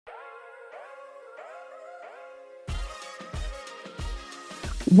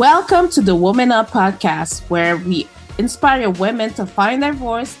Welcome to the Woman Up podcast, where we inspire women to find their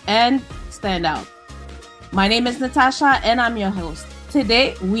voice and stand out. My name is Natasha, and I'm your host.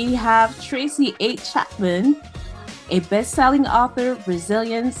 Today, we have Tracey Chapman, a best-selling author,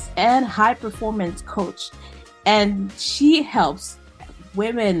 resilience, and high-performance coach. And she helps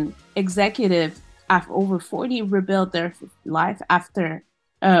women executives of over 40 rebuild their life after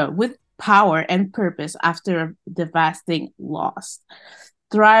with power and purpose after a devastating loss.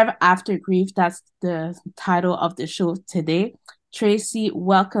 Thrive After Grief. That's the title of the show today. Tracey,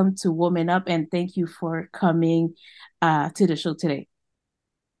 welcome to Woman Up, and thank you for coming to the show today.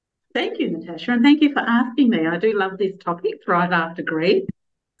 Thank you, Natasha, and thank you for asking me. I do love this topic, Thrive After Grief.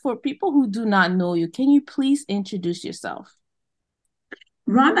 For people who do not know you, can you please introduce yourself?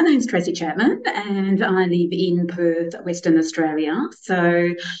 Right, my name's Tracey Chapman, and I live in Perth, Western Australia.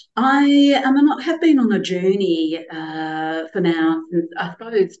 So have been on a journey for now since, I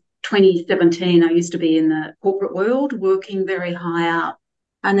suppose, 2017. I used to be in the corporate world, working very high up.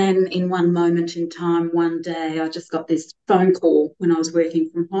 And then in one moment in time, one day, I just got this phone call when I was working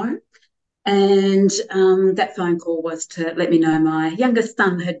from home. And that phone call was to let me know my youngest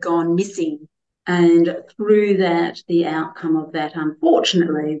son had gone missing. And through that, the outcome of that,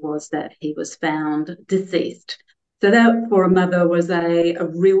 unfortunately, was that he was found deceased. So that, for a mother, was a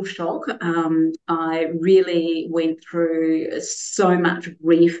real shock. I really went through so much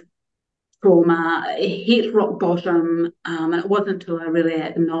grief, trauma, hit rock bottom. And it wasn't until I really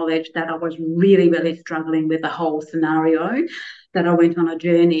acknowledged that I was really, really struggling with the whole scenario that I went on a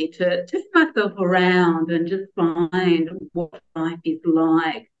journey to turn myself around and just find what life is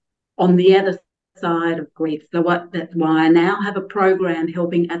like on the other side of grief. That's why I now have a program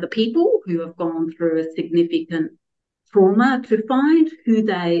helping other people who have gone through a significant trauma to find who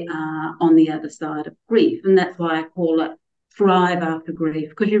they are on the other side of grief. And that's why I call it Thrive After Grief,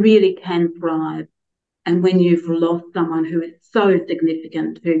 because you really can thrive. And when you've lost someone who is so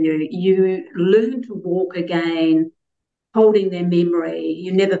significant to you, you learn to walk again, holding their memory.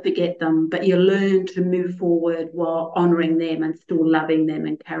 You never forget them, but you learn to move forward while honouring them and still loving them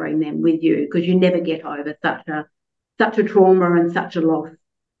and carrying them with you, because you never get over such a trauma and such a loss.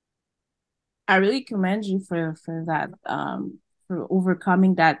 I really commend you for that, for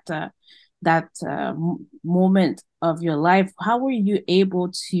overcoming that moment of your life. How were you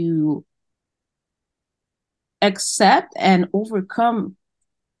able to accept and overcome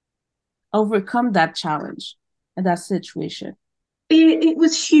that challenge and that situation? It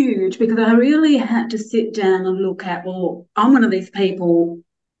was huge, because I really had to sit down and look at, well, I'm one of these people,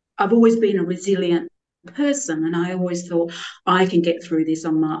 I've always been a resilient person, and I always thought I can get through this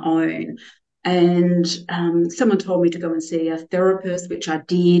on my own. And someone told me to go and see a therapist, which I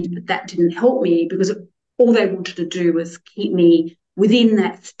did, but that didn't help me, because all they wanted to do was keep me within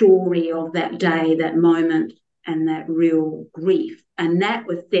that story of that day, that moment, and that real grief. And that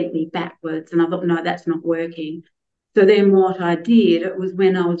was sent me backwards. And I thought, no, that's not working. So then what I did, it was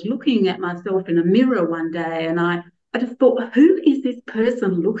when I was looking at myself in a mirror one day, and I just thought, who is this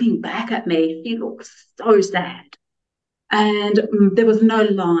person looking back at me? She looks so sad. And there was no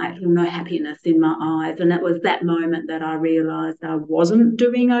light or no happiness in my eyes. And it was that moment that I realised I wasn't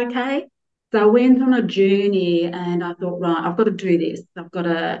doing okay. So I went on a journey, and I thought, right, I've got to do this. I've got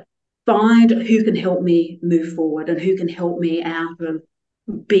to find who can help me move forward and who can help me out of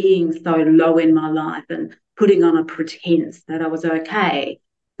being so low in my life and putting on a pretense that I was okay.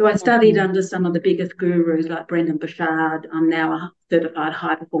 So I studied Mhm. under some of the biggest gurus like Brendan Burchard. I'm now a certified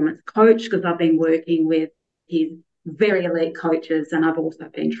high performance coach, because I've been working with his very elite coaches, and I've also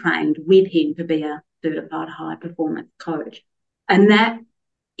been trained with him to be a certified high performance coach. And that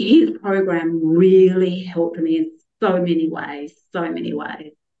his program really helped me in so many ways, so many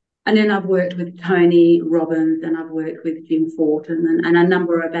ways. And then I've worked with Tony Robbins, and I've worked with Jim Fortin, and a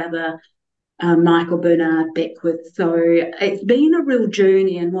number of other Michael Bernard Beckwith. So it's been a real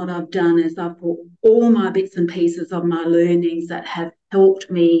journey. And what I've done is I've put all my bits and pieces of my learnings that have helped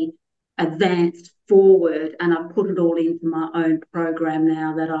me advance forward, and I've put it all into my own program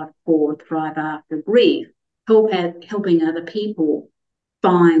now that I've called Thrive After Grief, helping other people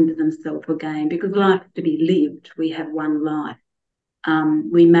find themselves again, because life is to be lived. We have one life.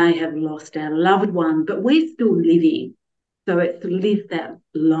 We may have lost our loved one, but we're still living. So it's to live that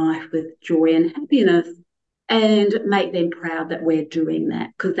life with joy and happiness, and make them proud that we're doing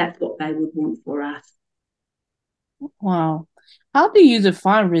that, because that's what they would want for us. Wow. How do you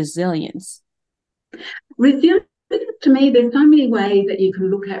define resilience? Resilience, to me, there's so many ways that you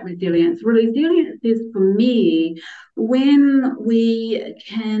can look at resilience. Resilience is, for me, when we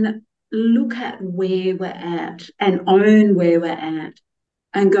can look at where we're at and own where we're at,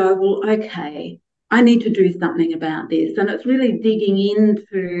 and go, well, okay, I need to do something about this. And it's really digging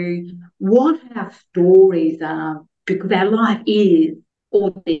into what our stories are, because our life is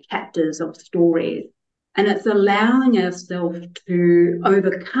all the chapters of stories. And it's allowing ourselves to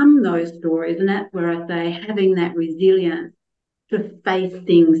overcome those stories. And that's where I say having that resilience to face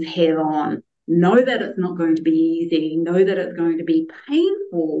things head on. Know that it's not going to be easy, know that it's going to be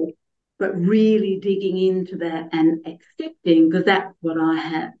painful, but really digging into that and accepting, because that's what I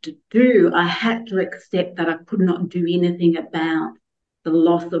had to do. I had to accept that I could not do anything about the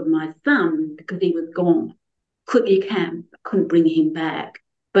loss of my son because he was gone. You can, couldn't bring him back.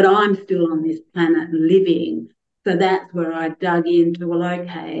 But I'm still on this planet living. So that's where I dug into, well,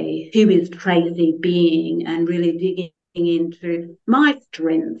 okay, who is Tracey being, and really digging into my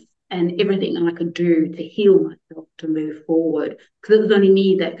strengths and everything I could do to heal myself to move forward. Because it's only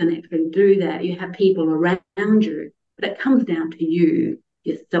me that can actually do that. You have people around you, but it comes down to you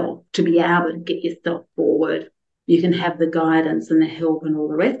yourself to be able to get yourself forward. You can have the guidance and the help and all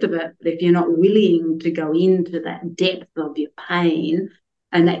the rest of it, but if you're not willing to go into that depth of your pain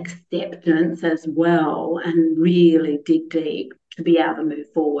and acceptance as well and really dig deep to be able to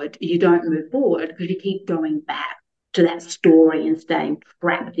move forward, you don't move forward because you keep going back to that story and staying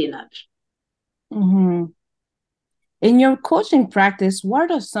trapped in it. Mm-hmm. In your coaching practice,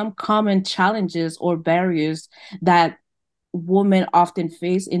 what are some common challenges or barriers that women often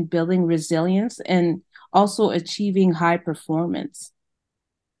face in building resilience and also achieving high performance?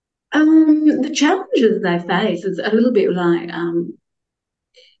 The challenges they face is a little bit like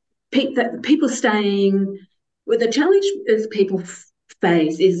people staying. Well, the challenge is people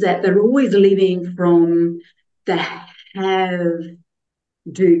face is that they're always living from the have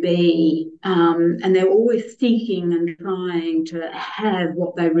do be, and they're always seeking and trying to have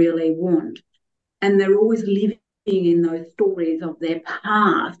what they really want, and they're always living in those stories of their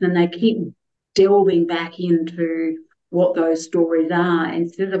past, and they keep delving back into what those stories are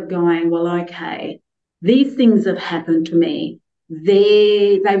instead of going, well, okay, these things have happened to me.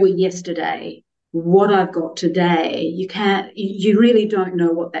 They were yesterday. What I've got today, you really don't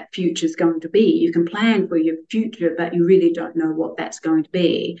know what that future is going to be. You can plan for your future, but you really don't know what that's going to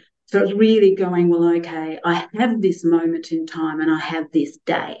be. So it's really going, well, okay, I have this moment in time and I have this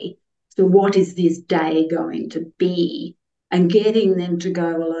day. So what is this day going to be? And getting them to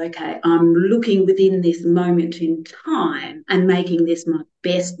go, well, okay, I'm looking within this moment in time and making this my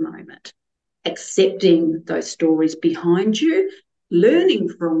best moment, accepting those stories behind you, learning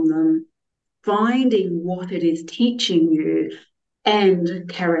from them, finding what it is teaching you, and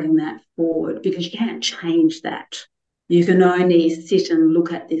carrying that forward, because you can't change that. You can only sit and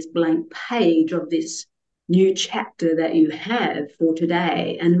look at this blank page of this new chapter that you have for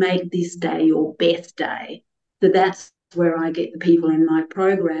today and make this day your best day. So that's where I get the people in my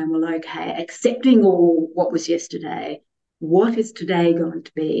program, well, okay, accepting all what was yesterday, what is today going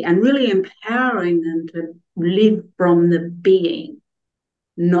to be, and really empowering them to live from the being,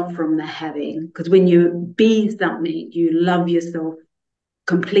 not from the having. Because when you be something, you love yourself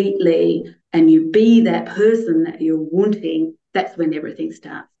completely and you be that person that you're wanting, that's when everything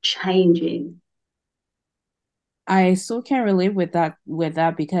starts changing. I so can relate with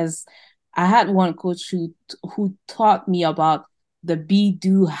that because I had one coach who taught me about the be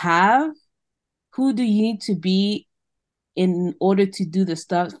do have. Who do you need to be in order to do the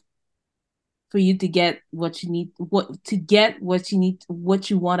stuff for you to get what you need, what you need, what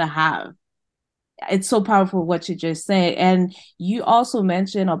you want to have? It's so powerful what you just say. And you also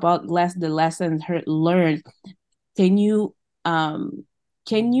mentioned about the lessons learned. Can you um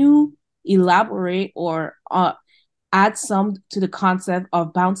can you elaborate or add some to the concept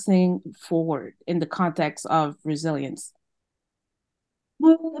of bouncing forward in the context of resilience?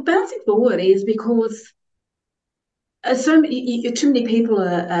 Well, bouncing forward is because too many people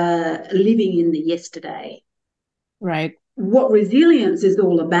are living in the yesterday. Right. What resilience is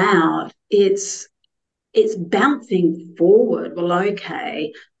all about, it's bouncing forward. Well,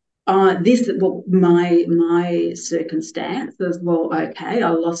 okay, this well, my circumstance is, well, okay, I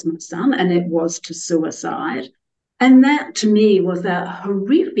lost my son and it was to suicide, and that to me was a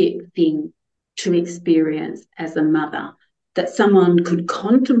horrific thing to experience as a mother, that someone could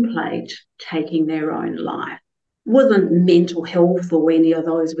contemplate taking their own life. It wasn't mental health or any of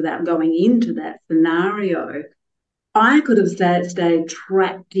those without going into that scenario. I could have stayed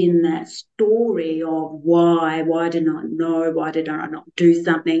trapped in that story of why did I not know, why did I not do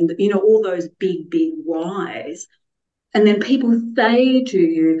something, all those big whys. And then people say to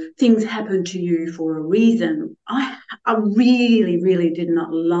you, things happen to you for a reason. I really did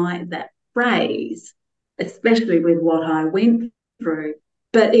not like that phrase, especially with what I went through.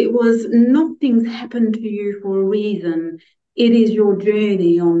 But it was not things happen to you for a reason. It is your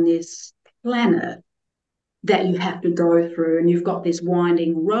journey on this planet that you have to go through, and you've got this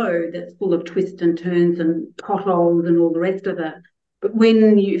winding road that's full of twists and turns and potholes and all the rest of it. But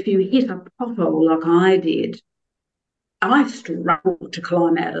if you hit a pothole like I did, I struggled to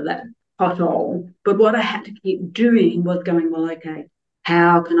climb out of that pothole. But what I had to keep doing was going, well, okay,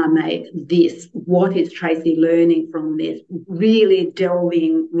 how can I make this? What is Tracey learning from this? Really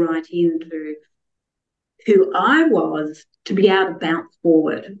delving right into who I was to be able to bounce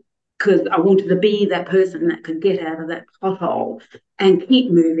forward, because I wanted to be that person that could get out of that pothole and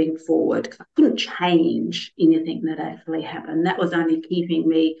keep moving forward, because I couldn't change anything that actually happened. That was only keeping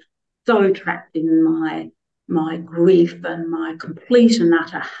me so trapped in my grief and my complete and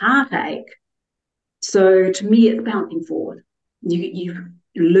utter heartache. So to me, it's bouncing forward. You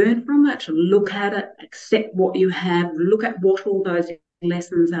learn from it, look at it, accept what you have, look at what all those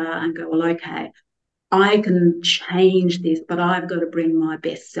lessons are, and go, well, okay, I can change this, but I've got to bring my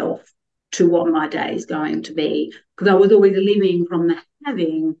best self to what my day is going to be. Because I was always living from the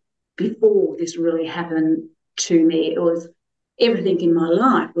having before this really happened to me. It was everything in my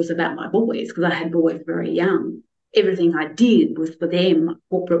life was about my boys, because I had boys very young. Everything I did was for them, my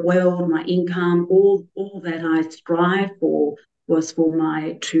corporate world, my income, all that I strive for was for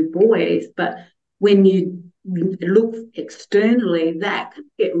my two boys. But when you look externally, that can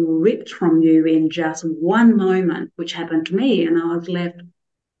get ripped from you in just one moment, which happened to me. And I was left,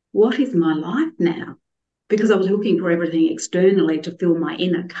 what is my life now? Because I was looking for everything externally to fill my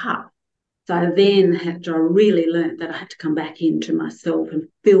inner cup. So I then I really learned that I had to come back into myself and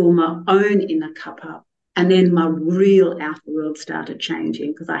fill my own inner cup up. And then my real outer world started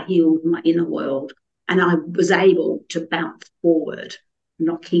changing, because I healed my inner world and I was able to bounce forward,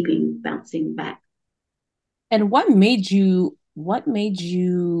 not keeping bouncing back. And what made you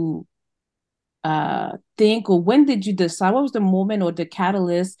think, or when did you decide, what was the moment or the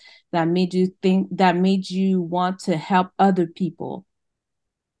catalyst that made you think, that made you want to help other people?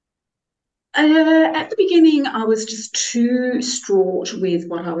 At the beginning, I was just too distraught with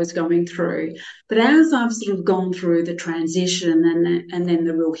what I was going through. But as I've sort of gone through the transition, and then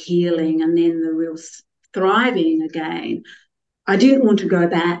the real healing, and then the real thriving again, I didn't want to go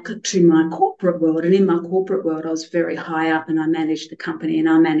back to my corporate world. And in my corporate world, I was very high up and I managed the company and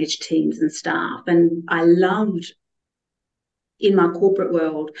I managed teams and staff. And I loved, in my corporate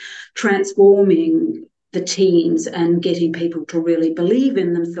world, transforming the teams and getting people to really believe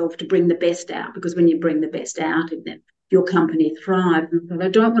in themselves, to bring the best out, because when you bring the best out in them, your company thrives. And so I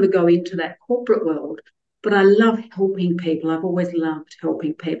don't want to go into that corporate world, but I love helping people. I've always loved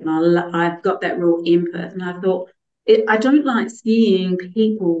helping people. I've got that real empath, and I thought, I don't like seeing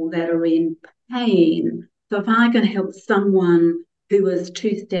people that are in pain. So if I can help someone who was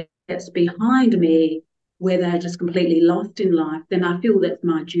two steps behind me, where they're just completely lost in life, then I feel that's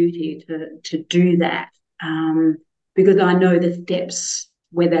my duty to do that, because I know the steps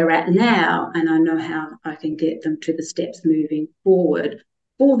where they're at now, and I know how I can get them to the steps moving forward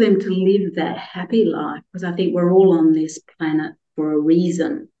for them to live that happy life, because I think we're all on this planet for a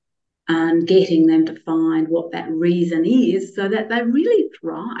reason, and getting them to find what that reason is so that they really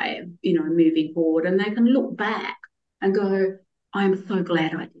thrive, moving forward, and they can look back and go, I'm so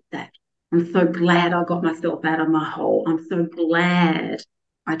glad I did that. I'm so glad I got myself out of my hole. I'm so glad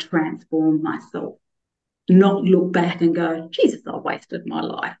I transformed myself. Not look back and go, Jesus, I wasted my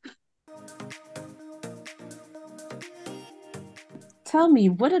life. Tell me,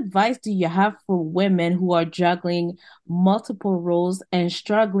 what advice do you have for women who are juggling multiple roles and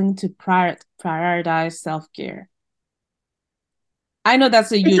struggling to prioritize self-care? I know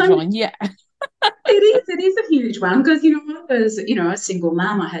that's a It's huge only one. Yeah. it is a huge one, because I was a single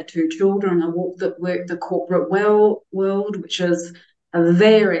mum. I had two children. I worked the corporate world, which is a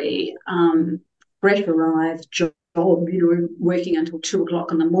very pressurized job. Working until 2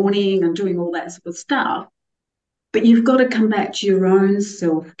 o'clock in the morning and doing all that sort of stuff. But you've got to come back to your own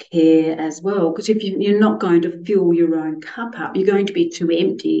self-care as well, because if you're not going to fill your own cup up, you're going to be too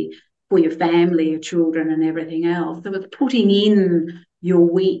empty for your family, your children, and everything else. So it's putting in your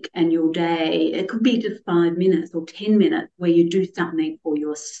week and your day. It could be just 5 minutes or 10 minutes where you do something for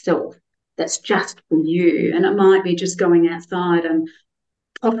yourself that's just for you. And it might be just going outside and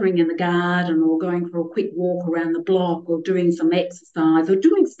pottering in the garden, or going for a quick walk around the block, or doing some exercise, or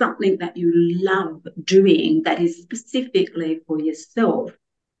doing something that you love doing that is specifically for yourself.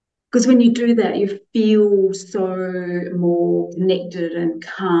 Because when you do that, you feel so more connected and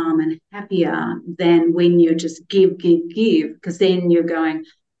calm and happier than when you just give, give, give. Because then you're going,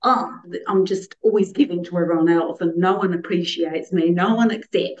 oh, I'm just always giving to everyone else and no one appreciates me, no one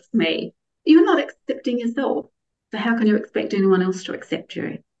accepts me. You're not accepting yourself. So how can you expect anyone else to accept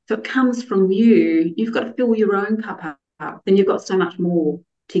you? So it comes from you. You've got to fill your own cup up. Then you've got so much more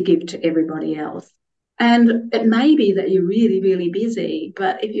to give to everybody else. And it may be that you're really, really busy,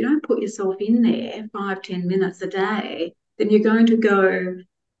 but if you don't put yourself in there 5, 10 minutes a day, then you're only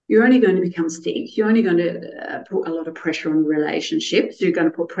going to become sick. You're only going to put a lot of pressure on relationships. You're going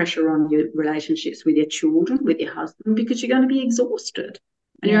to put pressure on your relationships with your children, with your husband, because you're going to be exhausted.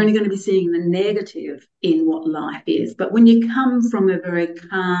 And you're only Yes. going to be seeing the negative in what life is. But when you come from a very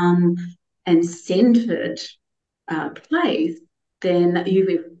calm and centered place, then you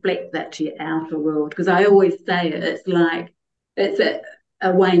reflect that to your outer world. Because I always say it's like it's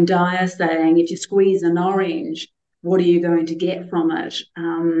a Wayne Dyer saying, if you squeeze an orange, what are you going to get from it?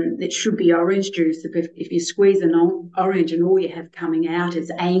 It should be orange juice. If you squeeze an orange and all you have coming out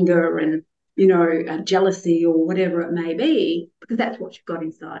is anger and jealousy or whatever it may be, because that's what you've got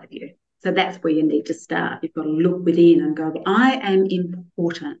inside of you. So that's where you need to start. You've got to look within and go, I am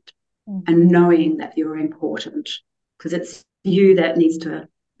important, and Mm-hmm. knowing that you're important, because it's you that needs to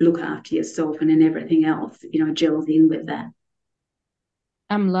look after yourself, and then everything else, gels in with that.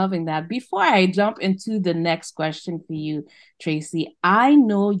 I'm loving that. Before I jump into the next question for you, Tracey, I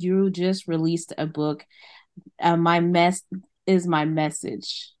know you just released a book. My mess is my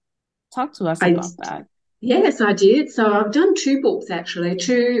message. Talk to us I about that. Yes, I did. So I've done two books actually.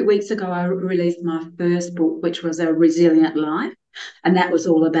 2 weeks ago, I released my first book, which was A Resilient Life. And that was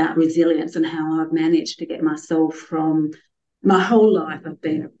all about resilience and how I've managed to get myself from my whole life. I've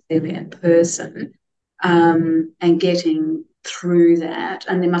been a resilient person, and getting through that.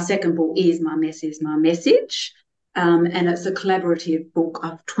 And then my second book is My Mess is My Message. And it's a collaborative book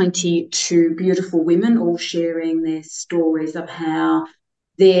of 22 beautiful women all sharing their stories of how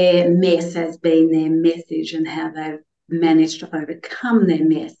their mess has been their message and how they've managed to overcome their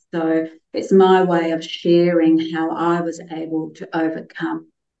mess. So it's my way of sharing how I was able to overcome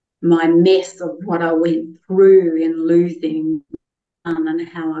my mess of what I went through in losing, and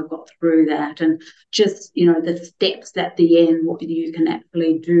how I got through that, and just the steps at the end, what you can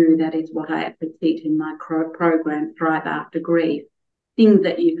actually do. That is what I actually teach in my program, Thrive After Grief. Things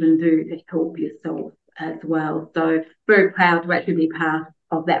that you can do to help yourself as well. So very proud to actually be part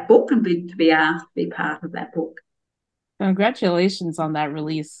of that book and to be asked to be part of that book. Congratulations on that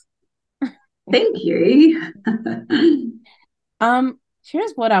release. Thank you.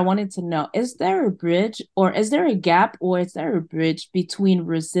 Here's what I wanted to know. Is there a bridge or is there a gap or is there a bridge between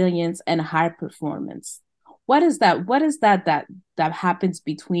resilience and high performance? What is that? What is that happens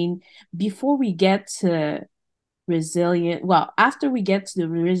between before we get to resilient? Well, after we get to the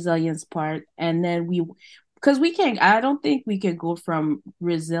resilience part, and then because we can't, I don't think we can go from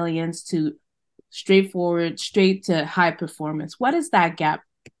resilience to straight to high performance. What is that gap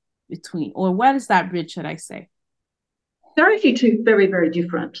between, or what is that bridge, should I say? They're actually two very, very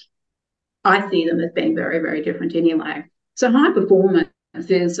different. I see them as being very, very different anyway. So high performance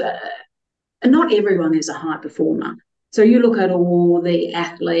is, and not everyone is a high performer. So you look at all the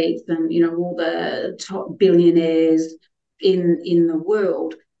athletes and all the top billionaires in the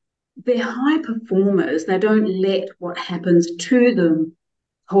world. They're high performers. They don't let what happens to them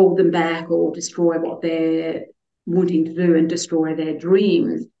hold them back or destroy what they're wanting to do and destroy their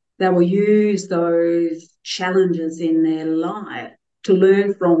dreams. They will use those challenges in their life to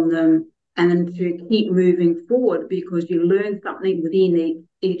learn from them and to keep moving forward, because you learn something within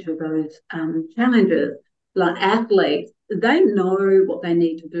each of those challenges. Like athletes, they know what they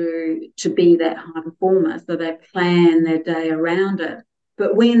need to do to be that high performer, so they plan their day around it.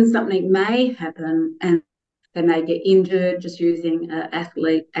 But when something may happen and they may get injured, just using an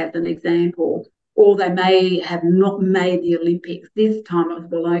athlete as an example, or they may have not made the Olympics this time. It was,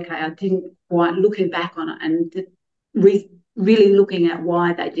 well, okay, I didn't quite, looking back on it and really looking at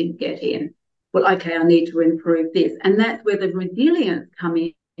why they didn't get in. Well, okay, I need to improve this. And that's where the resilience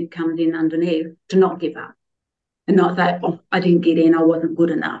comes in underneath, to not give up and not say, oh, I didn't get in, I wasn't good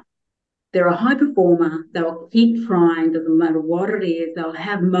enough. They're a high performer. They'll keep trying, doesn't matter what it is. They'll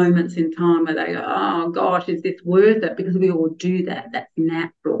have moments in time where they go, oh gosh, is this worth it? Because we all do that. That's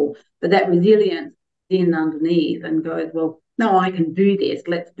natural. But that resilience in underneath and goes, well, no, I can do this.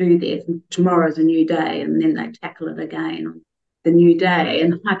 Let's do this. And tomorrow's a new day. And then they tackle it again on the new day.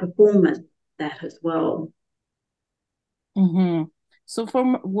 And high performance, that as well. Mm-hmm. So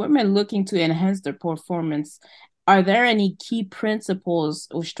for women looking to enhance their performance, are there any key principles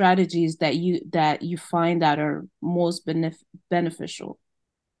or strategies that you find that are most beneficial?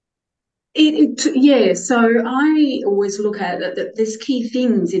 Yeah, so I always look at it that there's key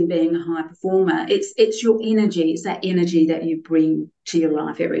things in being a high performer. It's your energy, it's that energy that you bring to your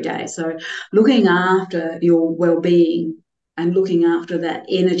life every day. So looking after your well-being and looking after that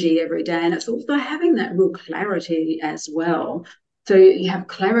energy every day. And it's also having that real clarity as well. So you have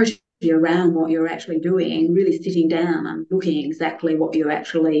clarity around what you're actually doing, really sitting down and looking exactly what you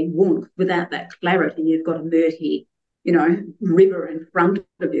actually want. Without that clarity, you've got a murky river in front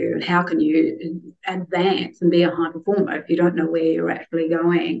of you. And how can you advance and be a high performer if you don't know where you're actually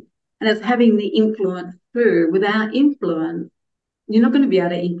going? And it's having the influence too. Without influence, you're not going to be able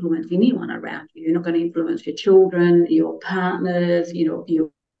to influence anyone around you. You're not going to influence your children, your partners, your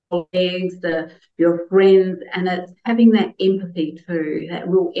colleagues, your friends. And it's having that empathy too, that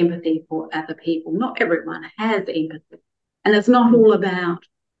real empathy for other people. Not everyone has empathy. And it's not all about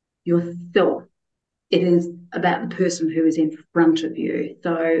yourself, it is about the person who is in front of you.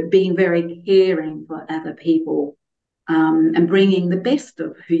 So being very caring for other people, and bringing the best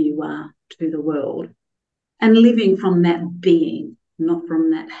of who you are to the world and living from that being, not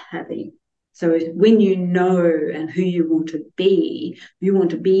from that having. So when you know and who you want to be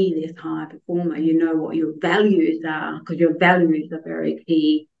this high performer, you know what your values are, because your values are very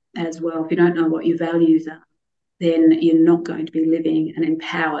key as well. If you don't know what your values are, then you're not going to be living an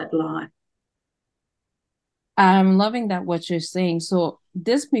empowered life. I'm loving that what you're saying. So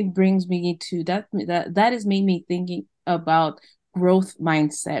brings me to that has made me thinking about growth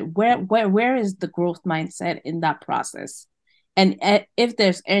mindset. Where is the growth mindset in that process? And if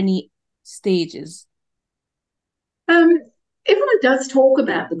there's any stages. Um, Everyone does talk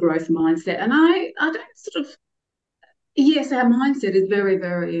about the growth mindset, and I don't sort of, yes, our mindset is very,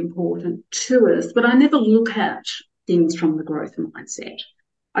 very important to us, but I never look at things from the growth mindset.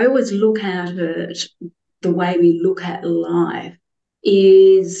 I always look at it, the way we look at life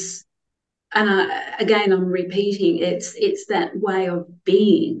is, and again, I'm repeating, it's that way of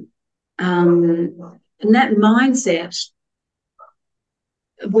being. And that mindset,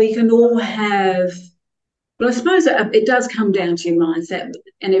 we can all have. Well, I suppose it does come down to your mindset,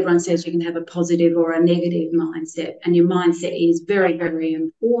 and everyone says you can have a positive or a negative mindset, and your mindset is very, very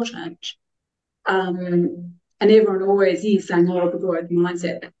important. And everyone always is saying, "Oh, the growth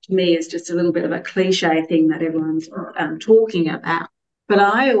mindset." To me, is just a little bit of a cliche thing that everyone's talking about. But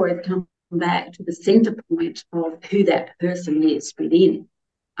I always come back to the centre point of who that person is within,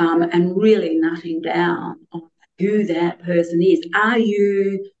 and really nutting down on who that person is. Are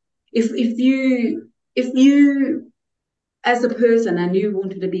you, if you as a person and you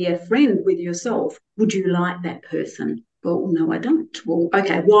wanted to be a friend with yourself, would you like that person? Well, no, I don't. Well,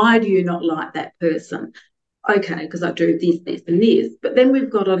 okay, why do you not like that person? Okay, because I do this, this, and this. But then we've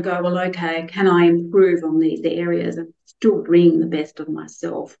got to go, well, okay, can I improve on these areas and still bring the best of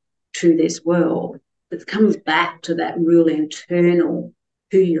myself to this world? It comes back to that real internal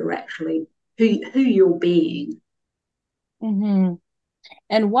who you're actually, who you're being. Mm-hmm.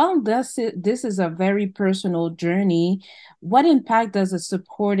 And while this is a very personal journey, what impact does a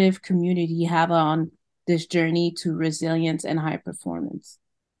supportive community have on this journey to resilience and high performance?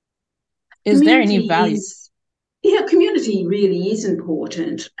 Is there any Community value? is, yeah, community really is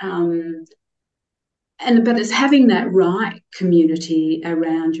important. But it's having that right community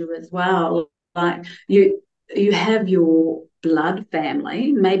around you as well. Like you have your blood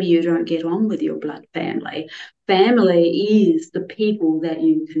family. Maybe you don't get on with your blood family. Family is the people that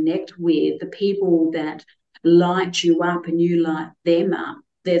you connect with, the people that light you up and you light them up.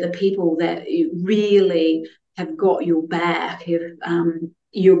 They're the people that you really have got your back. If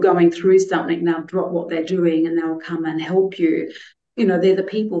you're going through something, they'll drop what they're doing and they'll come and help you. They're the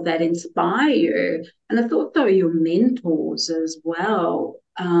people that inspire you. And I thought they were your mentors as well.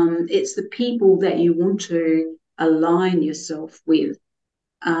 It's the people that you want to align yourself with.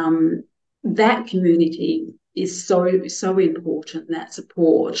 That community is so, so important, that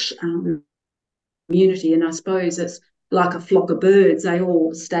support community. And I suppose it's like a flock of birds. They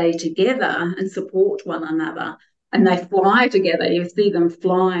all stay together and support one another. And they fly together. You see them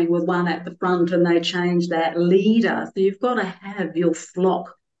flying with one at the front and they change that leader. So you've got to have your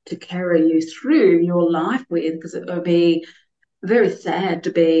flock to carry you through your life with, because it would be very sad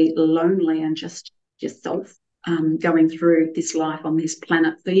to be lonely and just yourself, going through this life on this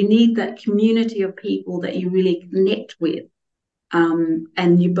planet. So you need that community of people that you really connect with, and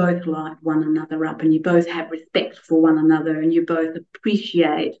you both light one another up and you both have respect for one another and you both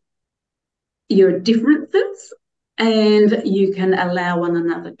appreciate your differences, and you can allow one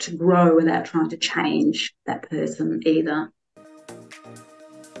another to grow without trying to change that person either.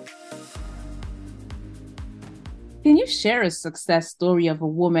 Can you share a success story of a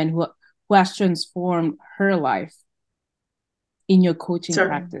woman who has transformed her life in your coaching So,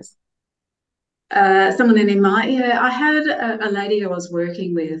 practice? someone in my, yeah, I had a lady I was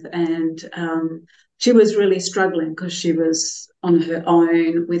working with, and she was really struggling because she was on her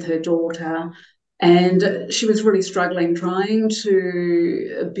own with her daughter, and she was really struggling trying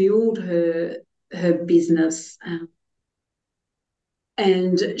to build her business.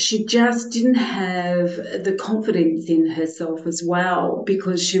 And she just didn't have the confidence in herself as well,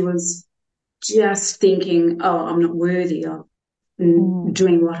 because she was just thinking, oh, I'm not worthy of Mm,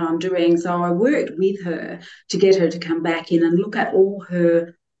 doing what I'm doing. So I worked with her to get her to come back in and look at all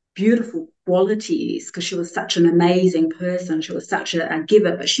her beautiful qualities, because she was such an amazing person. She was such a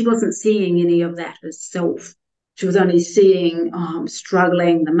giver, but she wasn't seeing any of that herself. She was only seeing, oh, I'm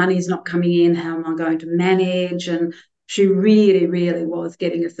struggling, the money's not coming in, how am I going to manage? And she really, really was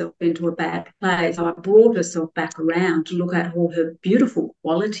getting herself into a bad place. So I brought herself back around to look at all her beautiful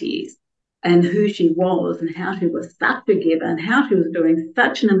qualities and who she was and how she was such a giver and how she was doing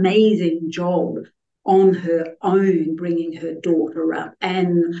such an amazing job on her own, bringing her daughter up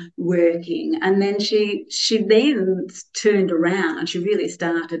and working. And then she then turned around and she really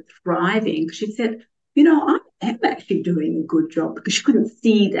started thriving. She said, you know, I am actually doing a good job, because she couldn't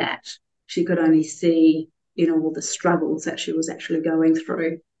see that. She could only see, you know, all the struggles that she was actually going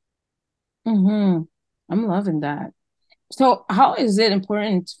through. mm-hmm. I'm loving that. So, how is it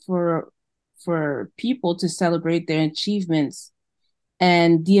important for people to celebrate their achievements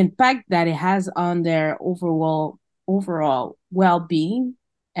and the impact that it has on their overall well-being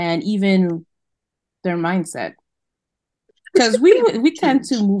and even their mindset? It's Because really we tend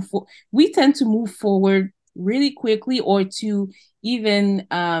to important. move forward really quickly, or to even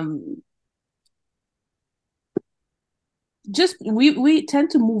just we tend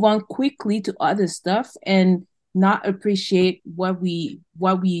to move on quickly to other stuff and not appreciate what we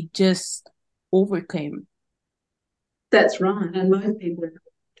just overcame. That's right. And most people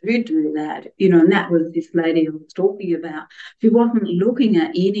do that, you know, and that was this lady I was talking about. She wasn't looking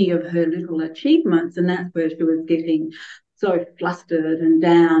at any of her little achievements, and that's where she was getting so flustered and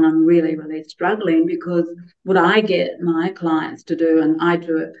down and really, really struggling. Because what I get my clients to do, and I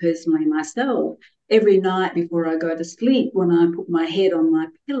do it personally myself, every night before I go to sleep, when I put my head on my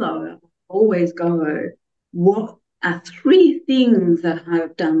pillow, I always go, what are three things that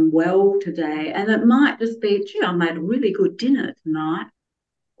I've done well today? And it might just be, gee, I made a really good dinner tonight.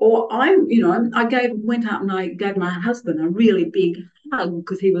 Or went up and I gave my husband a really big hug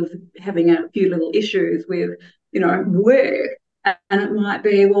because he was having a few little issues with, work. And it might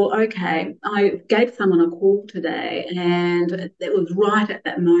be, well, okay, I gave someone a call today, and it was right at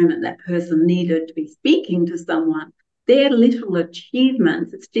that moment that person needed to be speaking to someone. They're little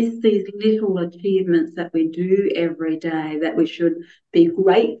achievements. It's just these little achievements that we do every day that we should be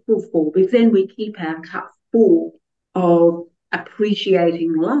grateful for, because then we keep our cup full of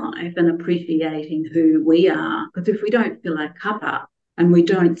appreciating life and appreciating who we are. Because if we don't fill our cup up and we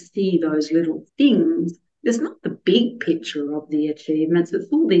don't see those little things, it's not the big picture of the achievements,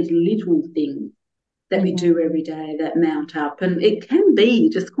 it's all these little things that we Mhm. do every day that mount up. And it can be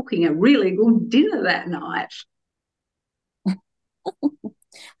just cooking a really good dinner that night.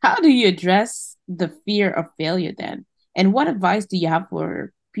 How do you address the fear of failure then? And what advice do you have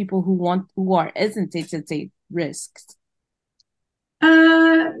for people who are hesitant to take risks?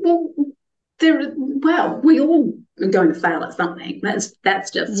 Well, we all are going to fail at something.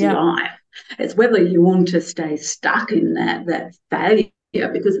 That's just Yeah. life. It's whether you want to stay stuck in that failure,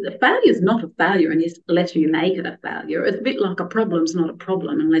 because the failure is not a failure unless you make it a failure. It's a bit like a problem's not a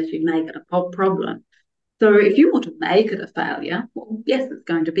problem unless you make it a problem. So if you want to make it a failure, well, yes, it's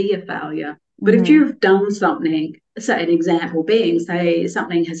going to be a failure. But if Mm-hmm. you've done something, say an example being, say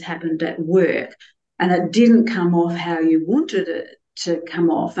something has happened at work and it didn't come off how you wanted it to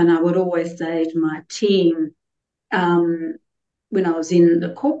come off. And I would always say to my team, um, when I was in the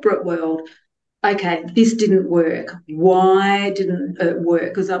corporate world, okay, this didn't work. Why didn't it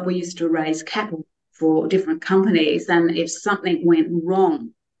work? Because we used to raise capital for different companies, and if something went wrong,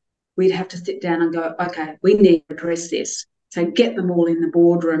 we'd have to sit down and go, okay, we need to address this. So get them all in the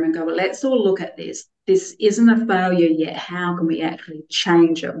boardroom and go, well, let's all look at this. This isn't a failure yet. How can we actually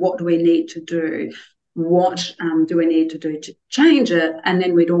change it? What do we need to do? What do we need to do to change it? And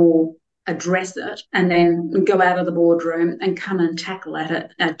then we'd all address it and then go out of the boardroom and come and tackle at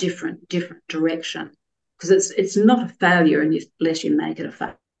it a different direction. Because it's not a failure unless you make it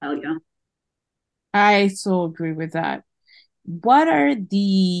a failure. I so agree with that. What are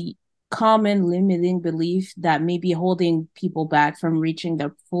the common limiting beliefs that may be holding people back from reaching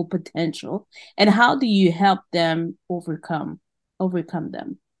their full potential? And how do you help them overcome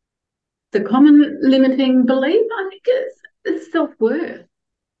them? The common limiting belief, I think, is self-worth.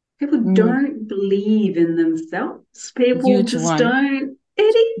 People Mm, don't believe in themselves. People huge just one. don't.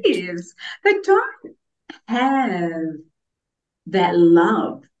 It is. They don't have that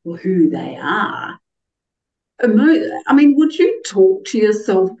love for who they are. I mean, would you talk to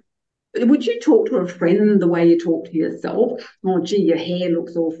yourself? Would you talk to a friend the way you talk to yourself? Oh, gee, your hair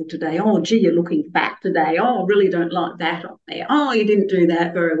looks awful today. Oh, gee, you're looking fat today. Oh, I really don't like that on there. Oh, you didn't do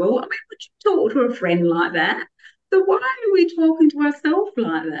that very well. I mean, would you talk to a friend like that? So why are we talking to ourselves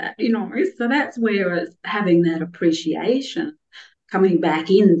like that? So that's where it's having that appreciation, coming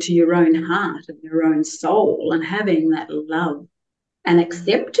back into your own heart and your own soul and having that love and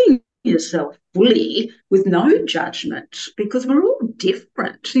accepting yourself fully with no judgment, because we're all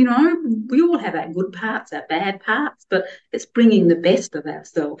different. We all have our good parts, our bad parts, but it's bringing the best of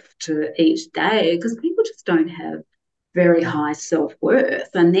ourselves to each day, because people just don't have very high self-worth,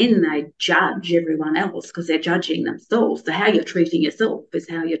 and then they judge everyone else because they're judging themselves. So how you're treating yourself is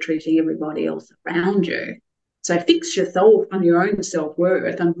how you're treating everybody else around you. So fix yourself on your own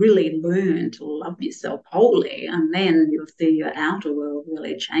self-worth and really learn to love yourself wholly, and then you'll see your outer world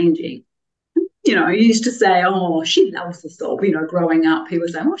really changing. You used to say, oh, she loves herself. Growing up, people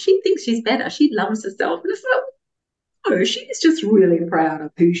say, oh, she thinks she's better. She loves herself. And it's like, oh, she's just really proud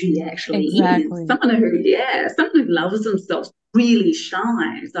of who she actually is. Exactly. Someone who loves themselves really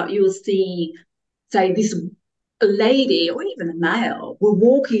shines. Like you'll see, say, this lady or even a male will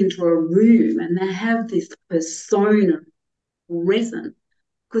walk into a room and they have this persona present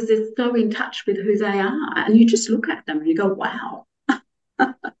because they're so in touch with who they are. And you just look at them and you go, wow,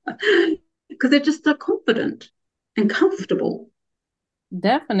 because they're just so confident and comfortable.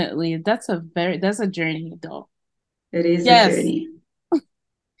 Definitely. That's a journey though. It is a Yes. journey.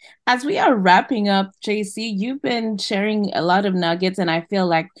 As we are wrapping up, JC, you've been sharing a lot of nuggets, and I feel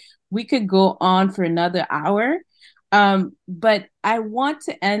like we could go on for another hour. But I want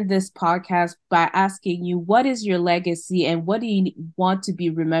to end this podcast by asking you, what is your legacy and what do you want to be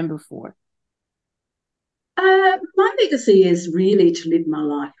remembered for? My legacy is really to live my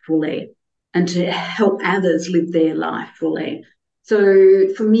life fully and to help others live their life fully.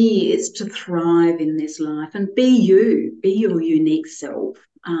 So for me, it's to thrive in this life and be you, be your unique self,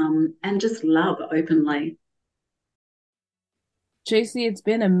 and just love openly. JC, it's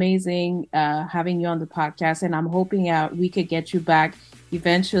been amazing having you on the podcast, and I'm hoping we could get you back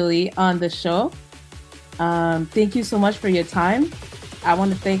eventually on the show. Thank you so much for your time. I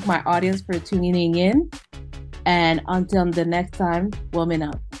want to thank my audience for tuning in. And until the next time, woman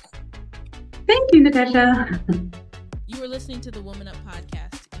up. Thank you, Natasha. You are listening to the Woman Up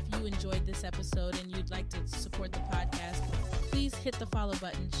podcast. If you enjoyed this episode and you'd like to support the podcast, please hit the follow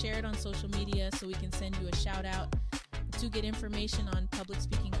button, share it on social media so we can send you a shout out. To get information on public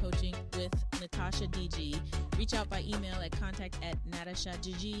speaking coaching with Natasha DG, reach out by email at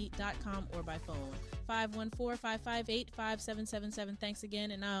contact@natashadg.com or by phone 514-558-5777. Thanks again,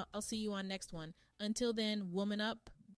 and I'll see you on next one. Until then, woman up.